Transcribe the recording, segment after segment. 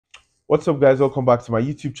What's up, guys? Welcome back to my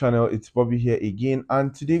YouTube channel. It's Bobby here again,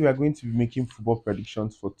 and today we are going to be making football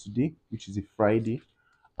predictions for today, which is a Friday.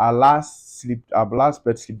 Our last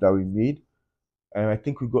bet slip that we made, and I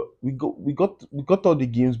think we got all the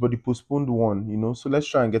games, but the postponed one. So let's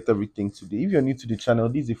try and get everything today. If you're new to the channel,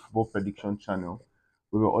 this is a football prediction channel.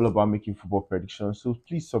 We're all about making football predictions, so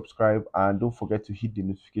please subscribe and don't forget to hit the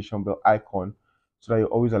notification bell icon so that you're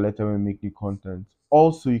always alerted when we make new content.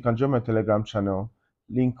 Also, you can join my Telegram channel.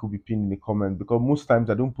 Link will be pinned in the comment because most times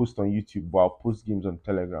I don't post on YouTube, but I'll post games on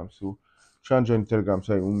Telegram. So try and join Telegram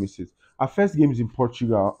so you won't miss it. Our first game is in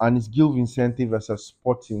Portugal and it's Gil Vicente versus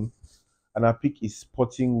Sporting, and our pick is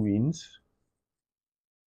Sporting wins.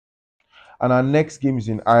 And our next game is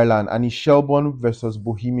in Ireland and it's Shelbourne versus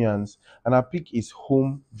Bohemians, and our pick is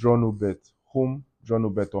home draw no bet,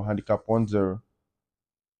 or handicap 1-0.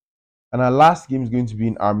 And our last game is going to be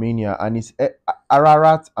in Armenia and it's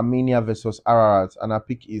Ararat Armenia versus Ararat, and our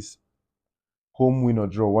pick is home win or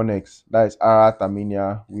draw 1x. That is Ararat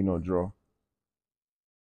Armenia win or draw.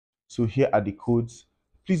 So here are the codes.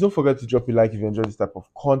 Please don't forget to drop a like if you enjoy this type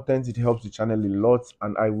of content. It helps the channel a lot,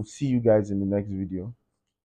 and I will see you guys in the next video.